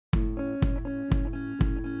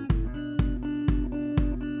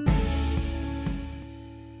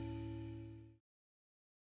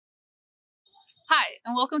Hi,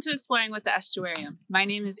 and welcome to Exploring with the Estuarium. My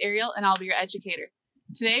name is Aeriel, and I'll be your educator.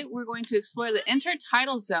 Today, we're going to explore the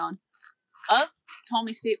Intertidal Zone of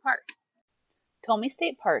Tolmie State Park. Tolmie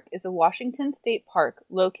State Park is a Washington state park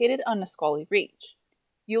located on Nisqually Reach.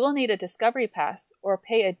 You will need a Discovery Pass or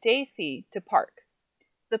pay a day fee to park.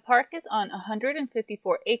 The park is on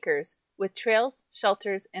 154 acres with trails,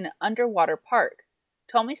 shelters, and an underwater park.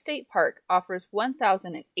 Tolmie State Park offers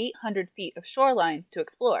 1,800 feet of shoreline to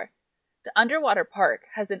explore. The underwater park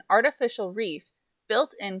has an artificial reef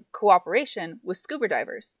built in cooperation with scuba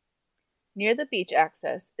divers. Near the beach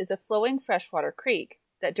access is a flowing freshwater creek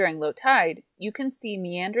that during low tide you can see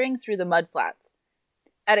meandering through the mudflats.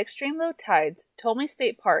 At extreme low tides, Tolmie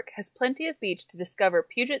State Park has plenty of beach to discover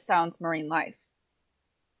Puget Sound's marine life.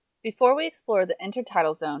 Before we explore the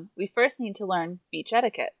Intertidal Zone, we first need to learn beach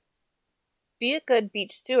etiquette. Be a good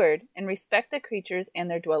beach steward and respect the creatures and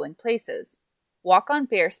their dwelling places. Walk on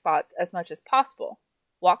bare spots as much as possible.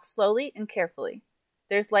 Walk slowly and carefully.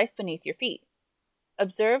 There's life beneath your feet.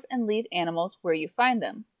 Observe and leave animals where you find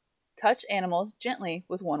them. Touch animals gently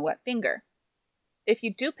with one wet finger. If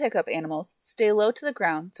you do pick up animals, stay low to the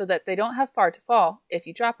ground so that they don't have far to fall if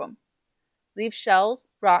you drop them. Leave shells,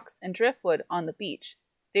 rocks, and driftwood on the beach.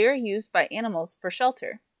 They are used by animals for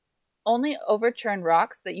shelter. Only overturn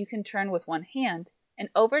rocks that you can turn with one hand, and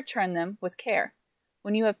overturn them with care.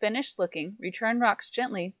 When you have finished looking, return rocks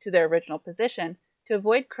gently to their original position to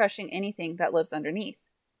avoid crushing anything that lives underneath.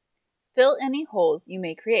 Fill any holes you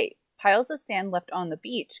may create. Piles of sand left on the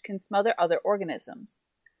beach can smother other organisms.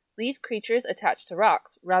 Leave creatures attached to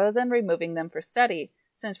rocks rather than removing them for study,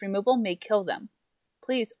 since removal may kill them.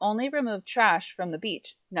 Please only remove trash from the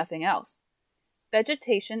beach, nothing else.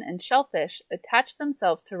 Vegetation and shellfish attach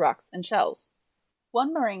themselves to rocks and shells.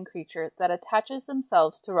 One marine creature that attaches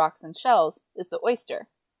themselves to rocks and shells is the oyster.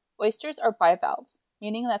 Oysters are bivalves,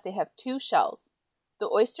 meaning that they have two shells. The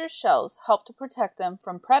oyster's shells help to protect them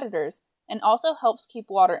from predators and also helps keep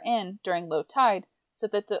water in during low tide so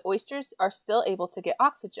that the oysters are still able to get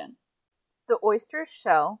oxygen. The oyster's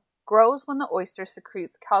shell grows when the oyster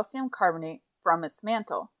secretes calcium carbonate from its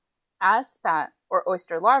mantle. As spat, or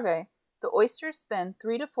oyster larvae, the oysters spend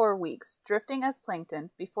 3 to 4 weeks drifting as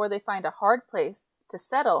plankton before they find a hard place to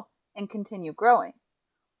settle and continue growing.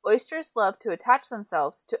 Oysters love to attach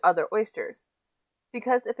themselves to other oysters,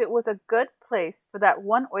 because if it was a good place for that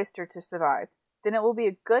one oyster to survive, then it will be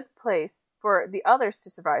a good place for the others to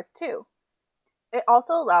survive too. It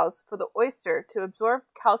also allows for the oyster to absorb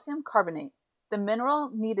calcium carbonate, the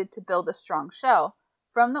mineral needed to build a strong shell,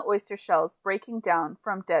 from the oyster shells breaking down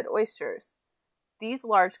from dead oysters. These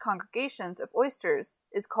large congregations of oysters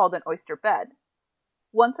is called an oyster bed.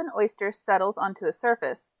 Once an oyster settles onto a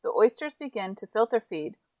surface, the oysters begin to filter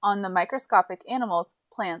feed on the microscopic animals,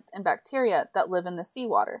 plants, and bacteria that live in the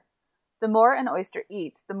seawater. The more an oyster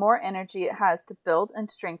eats, the more energy it has to build and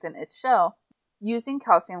strengthen its shell using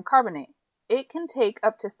calcium carbonate. It can take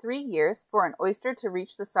up to 3 years for an oyster to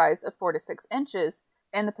reach the size of 4 to 6 inches,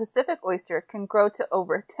 and the Pacific oyster can grow to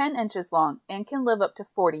over 10 inches long and can live up to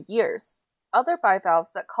 40 years. Other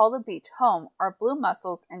bivalves that call the beach home are blue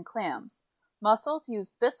mussels and clams. Mussels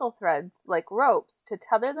use byssal threads like ropes to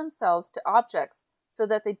tether themselves to objects so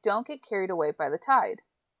that they don't get carried away by the tide.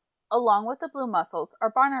 Along with the blue mussels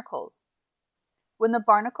are barnacles. When the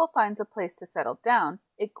barnacle finds a place to settle down,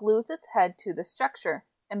 it glues its head to the structure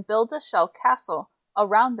and builds a shell castle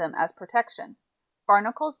around them as protection.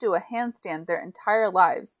 Barnacles do a handstand their entire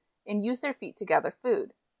lives and use their feet to gather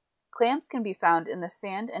food. Clams can be found in the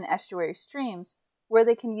sand and estuary streams where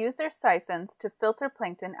they can use their siphons to filter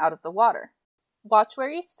plankton out of the water. Watch where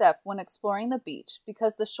you step when exploring the beach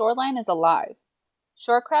because the shoreline is alive.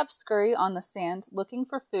 Shore crabs scurry on the sand looking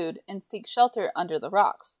for food and seek shelter under the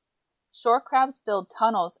rocks. Shore crabs build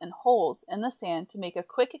tunnels and holes in the sand to make a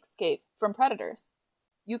quick escape from predators.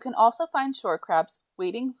 You can also find shore crabs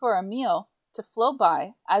waiting for a meal to flow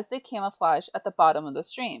by as they camouflage at the bottom of the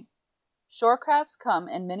stream. Shore crabs come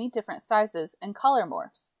in many different sizes and color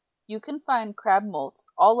morphs. You can find crab molts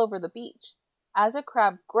all over the beach. As a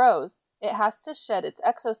crab grows, it has to shed its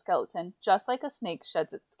exoskeleton just like a snake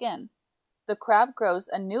sheds its skin. The crab grows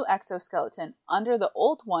a new exoskeleton under the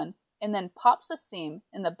old one and then pops a seam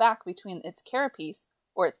in the back between its carapace,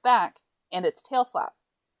 or its back, and its tail flap.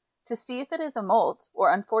 To see if it is a molt,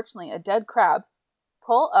 or unfortunately a dead crab,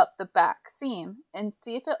 pull up the back seam and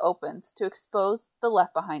see if it opens to expose the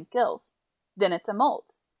left behind gills. Then it's a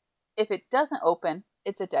molt. If it doesn't open,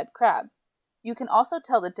 it's a dead crab. You can also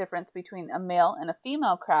tell the difference between a male and a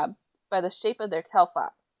female crab by the shape of their tail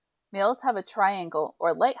flap. Males have a triangle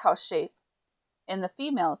or lighthouse shape, and the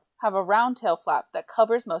females have a round tail flap that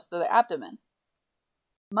covers most of the abdomen.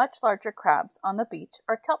 Much larger crabs on the beach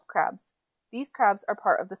are kelp crabs. These crabs are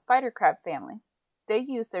part of the spider crab family. They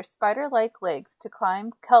use their spider-like legs to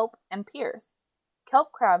climb kelp and piers.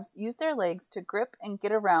 Kelp crabs use their legs to grip and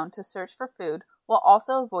get around to search for food while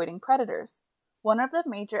also avoiding predators. One of the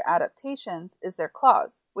major adaptations is their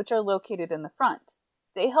claws, which are located in the front.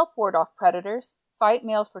 They help ward off predators, fight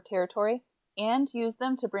males for territory, and use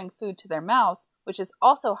them to bring food to their mouths, which is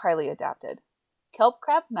also highly adapted. Kelp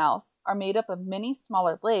crab mouths are made up of many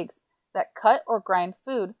smaller legs that cut or grind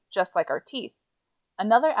food just like our teeth.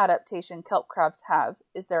 Another adaptation kelp crabs have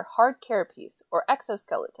is their hard carapace or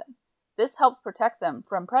exoskeleton. This helps protect them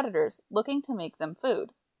from predators looking to make them food.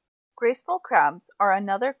 Graceful crabs are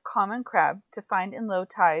another common crab to find in low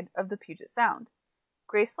tide of the Puget Sound.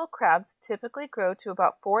 Graceful crabs typically grow to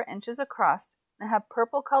about 4 inches across and have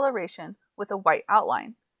purple coloration with a white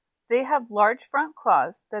outline. They have large front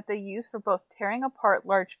claws that they use for both tearing apart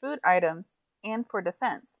large food items and for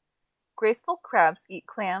defense. Graceful crabs eat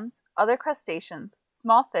clams, other crustaceans,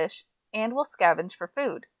 small fish, and will scavenge for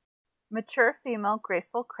food. Mature female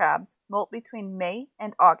graceful crabs molt between May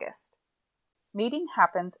and August. Mating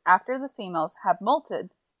happens after the females have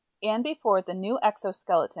molted and before the new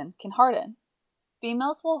exoskeleton can harden.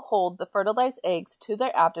 Females will hold the fertilized eggs to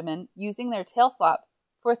their abdomen using their tail flap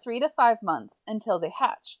for 3 to 5 months until they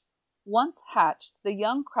hatch. Once hatched, the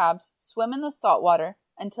young crabs swim in the salt water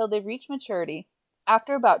until they reach maturity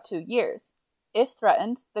after about 2 years. If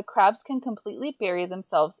threatened, the crabs can completely bury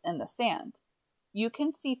themselves in the sand. You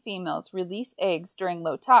can see females release eggs during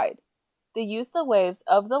low tide. They use the waves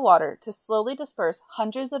of the water to slowly disperse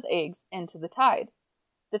hundreds of eggs into the tide.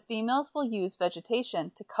 The females will use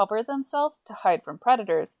vegetation to cover themselves to hide from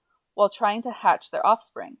predators while trying to hatch their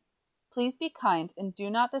offspring. Please be kind and do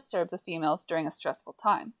not disturb the females during a stressful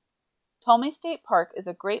time. Tolmie State Park is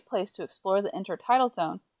a great place to explore the Intertidal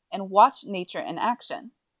Zone and watch nature in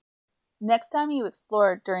action. Next time you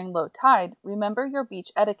explore during low tide, remember your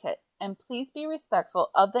beach etiquette and please be respectful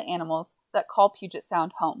of the animals that call Puget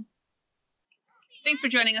Sound home. Thanks for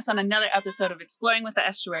joining us on another episode of Exploring with the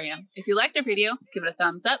Estuarium. If you liked our video, give it a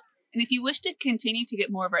thumbs up. And if you wish to continue to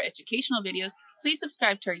get more of our educational videos, please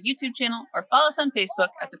subscribe to our YouTube channel or follow us on Facebook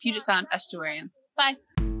at the Puget Sound Estuarium. Bye!